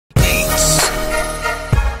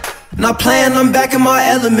Not playing, I'm back in my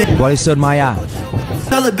element. Walisson, Maia.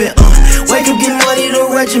 Relevant, wake up, get money to the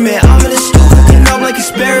regiment. I'm in the stool cooking up like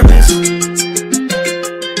experiments.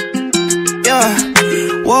 Yeah,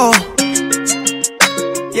 whoa.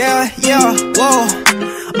 Yeah, whoa.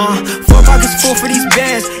 4 pockets full for these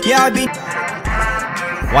bands. Yeah, I be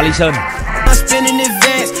Walisson. I spend in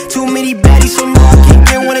advance. Too many baddies, so no, I can't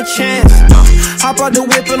get one a chance. Hop out the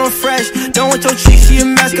whip and I'm fresh. Don't want your chick, she a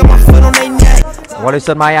mess. Got my foot on they neck.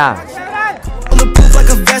 Walisson, Maia. Bulletproof like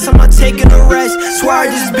a vest, I'm not taking a rest. Swear I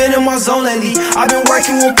just been in my zone lately. I've been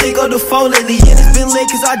working, won't pick up the phone lately. And it's been late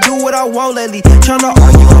cause I do what I want lately. Tryna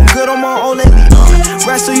argue, I'm good on my own lately.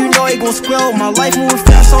 Rest so you know it gon' squeal. My life moving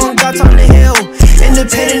fast, so I don't got time to heal.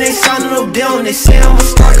 Independent, they signing no deal. And they say I'm a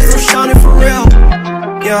star cause I'm shining for real.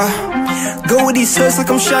 Yeah, go with these hoods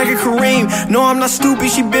like I'm Shaq and Kareem. No, I'm not stupid,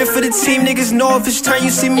 she been for the team. Niggas know if it's turn,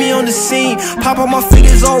 you see me on the scene. Pop out my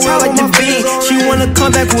fingers all red like the bean. She wanna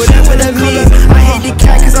come back, whatever that means. I hate the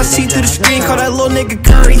cat cause I see through the screen. Call that little nigga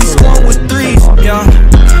Curry, he scoring with threes. Yeah,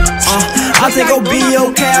 I think I'll be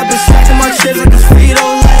okay. I've been stacking my chips like it's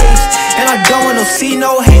Frito-Lays. And I don't want no see,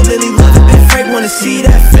 no hate. Lily love it, been fake, wanna see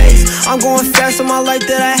that face. I'm going fast on my life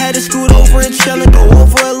that I had to scoot over and chill and go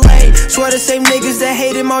over a lane. Swear the same niggas that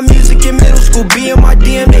hated my music in middle school be in my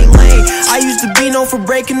DM, they lame. I used to be known for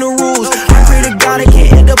breaking the rules. I pray to God I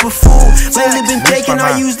can't end up a fool. Lately been taking,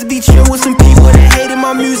 I used to be chill with some people that hated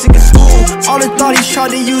my music in school. All the thoughties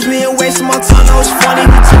tried to use me and wasting my time. That was funny,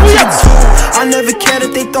 we took it too. I never cared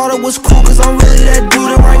if they thought it was cool, cause I'm really that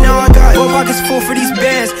dude. And right now I got 4 pockets full for these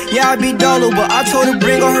bands. Yeah, I be dolo, but I told her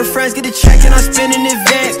bring all her friends. Get a check and I spend in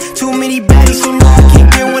advance. Too many baddies, so no, I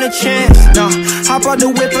can't get one a chance. Nah, hop out the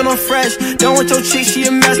whip and I'm fresh. Don't want your chick, she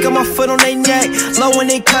a mess. Got my foot on they neck. Low when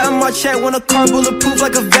they cutting my check. Want a car bulletproof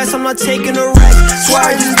like a vest, I'm not taking a wreck. Swear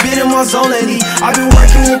I just been in my zone lately. I've been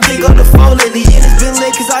working, won't pick up the phone lately. And it's been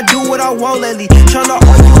late cause I do what I want lately. Tryna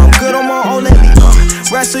argue, I'm good on my own lately.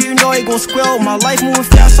 Rest so you know it gon' squeal. My life moving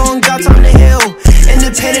fast, so I don't got time to heal.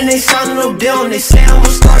 Independent, they signing no deal. And they say I'm a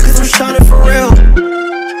star cause I'm shining for real.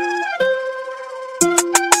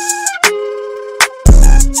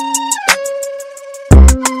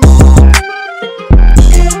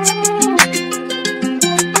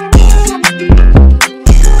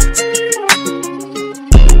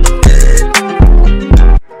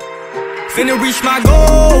 Finna reach my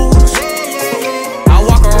goals. I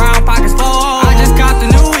walk around pockets full. I just got the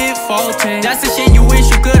new hit 14. That's the shit you wish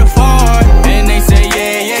you could afford. And they say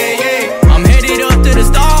yeah. I'm headed up to the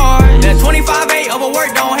stars. That 25-8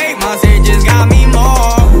 overwork, don't hate my it just got me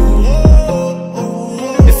more.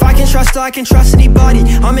 If I can trust her, I can trust anybody.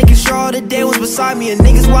 I'm making sure all the day was beside me. And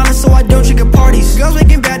niggas wildin' so I don't drink at parties. Girls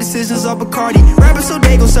making bad decisions off Bacardi. Rappers so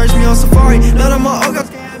they gon' search me on Safari. None of my old girls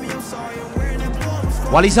can me, I'm sorry. I'm wearing that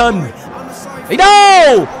blue. Walisson. Đi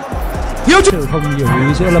đâu? Thiếu sự không nhiều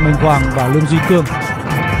ý giữa Lâm Anh Quang và Lương Duy Cương.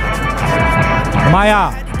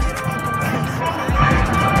 Maia.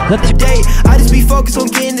 I just be focused on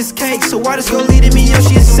getting this cake. So why this girl leading me up,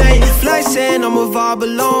 she insane. Flexing, I'm a vibe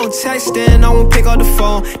alone. Texting, I won't pick up the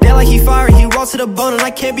phone. They like he fired, he raw to the bone. And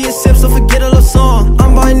I can't be a sip, so forget a little song.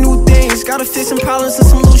 I'm buying new things, gotta fix some problems and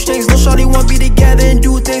some loose things. No shawty want be together and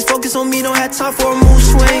do things. Focus on me, don't have time for a mood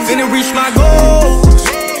swing. Finna reach my goals.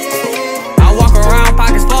 I walk around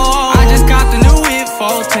pockets full. I just got the new hit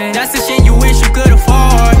 14. That's the shit you wish you could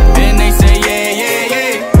afford. And they say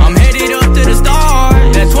yeah. I'm headed up to the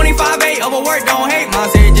stars. That 25-8 overwork, don't hate my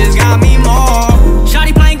it just got me more.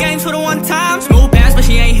 Shawty playing games for the one time. Smooth pass, but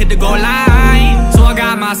she ain't hit the goal line. So I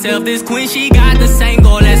got myself this queen, she got the same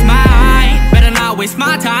goal as mine. Better not waste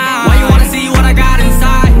my time. Why you wanna see what I got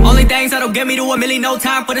inside? Only things that'll get me to a million, no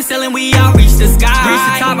time for the ceiling. We all reach the sky. Reach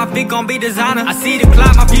the top, my feet gon' be designer. I see the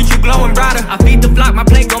clock, my future glowing brighter. I feed the flock, my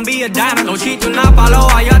plate gon' be a diner. Don't cheat, do not follow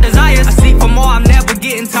all your desires. I seek for more, I'm never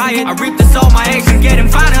getting tired. I reap the soul, my actions getting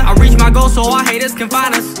finer. I reach my goal, so our haters can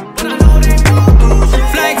find us.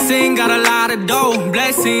 Flexing, got a lot of dough.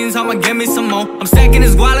 Blessings, I'ma give me some more. I'm stacking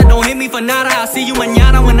this wallet, don't hit me for nada. I'll see you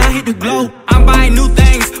mañana when I hit the glow. I'm buying new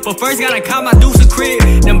things, but first gotta cop my deuce a crib.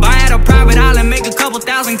 Then buy at a private island, make a couple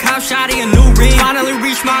thousand, cop shotty a new ring. Finally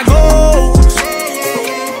reach my goals.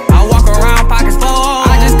 I walk around pockets full.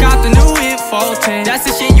 I just got the new hit 14. That's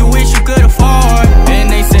the shit you wish you could afford. And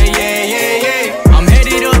they say yeah. I'm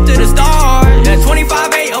headed up to the stars. That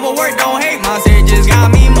 25-8 overwork, don't hate my it just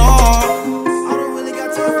got me more.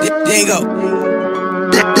 There you go.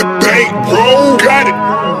 Hey, bro, got it.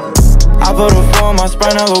 I put a 4 on my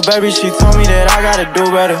sprint, little baby. She told me that I gotta do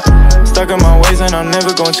better. Stuck in my ways and I'm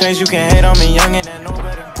never gonna change. You can't hate on me, young and know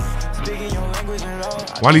better. Speaking your language and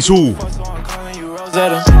roll. Walisson.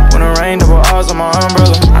 When it rain, double R's on my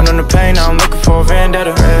umbrella. I know the pain, now I'm looking for a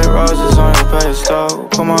vendetta. Red rose.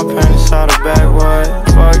 Put my pen inside the backwood.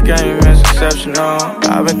 Fuck game, it's exceptional.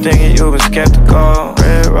 I've been thinking you've been skeptical.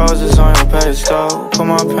 Red roses on your pedestal. Put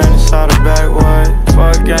my pen inside the backwood.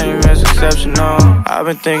 Fuck game, it's exceptional. I've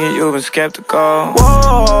been thinking you've been skeptical.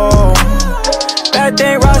 Whoa, bad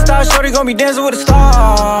thing, rockstar, shorty gon' be dancing with the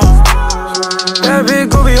stars. That big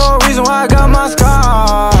goofy, whole reason why I got my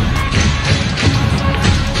scar.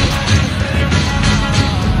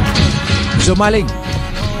 Rồi Mai Linh.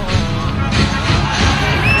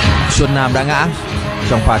 Xuân Nam đã ngã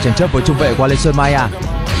trong pha tranh chấp với trung vệ Walisson Maia.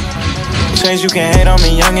 Change, you can hate on me,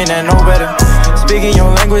 youngin' and know better. Speaking your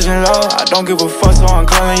language in love, I don't give a fuck, so I'm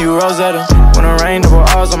calling you Rosetta. When it rain, double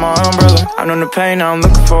R's on my umbrella. I know the pain, now I'm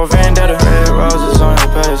looking for a vendetta. Red roses on your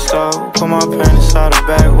pedestal. Put my pen inside the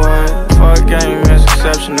backwood. Fuck game, it's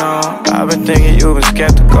exceptional. I've been thinking you've been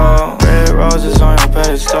skeptical. Red roses on your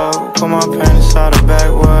pedestal. Put my pen inside the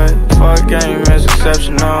backwood. Fuck game, it's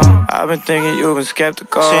exceptional. I've been thinking you've been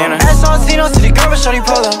skeptical. She in a ass on Cino, city girl, but shorty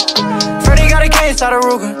pull up. Freddie got a K inside a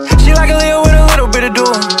Ruger. She like a Leo with a little bit of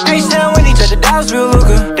dual. H-Town when he check the Dallas, real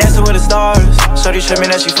Luca. Dancing with the stars. Shorty showed me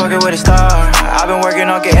that she fucking with a star. I've been working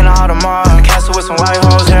on getting her out of Mars. Castle with some white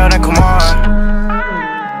hoes, hair than Kumar.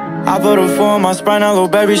 I put a 4 on my spine, now little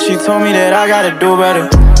baby, she told me that I gotta do better.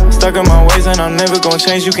 Stuck in my ways and I'm never gonna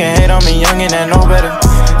change. You can hate on me, youngin' and know better.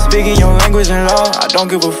 Speaking your language in law, I don't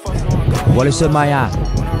give a fuck. Walisson Maia.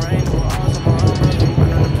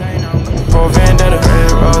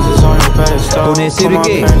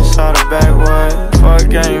 Fuck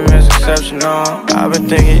game is exceptional. I've been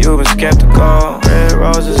thinking you've been skeptical. Red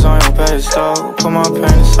roses on your pedestal. Put my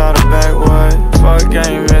pen inside the backwood. Fuck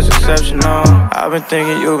game is exceptional. I've been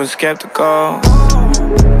thinking you've been skeptical.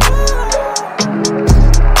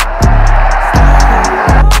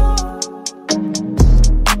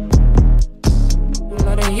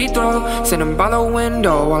 Sitting by the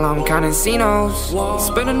window while I'm counting Cinos.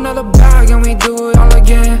 Spin another bag and we do it all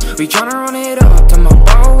again. We tryna run it up to my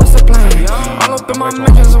bro, what's the plan? All up in my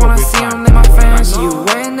mentions when I see them, they my fans. You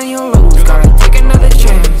win then you lose, gotta take another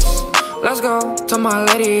chance. Let's go to my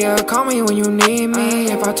lady, yeah, call me when you need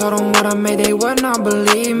me. If I told them what I made, they would not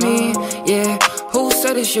believe me. Yeah, who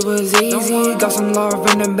said this shit was easy? Got some love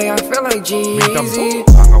in the bay, I feel like G-Eazy.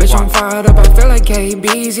 Bitch, I'm fired up, I feel like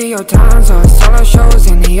KBZ. Your times are solo shows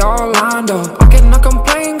and they all lined up. I cannot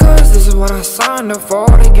complain cause this is what I signed up for.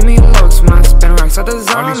 They give me looks when I spend racks at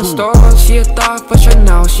designer stores. She a thought for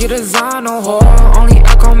Chanel, she design no whore. Only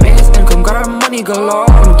outcome is income, got her money galore.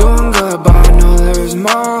 I'm doing good, but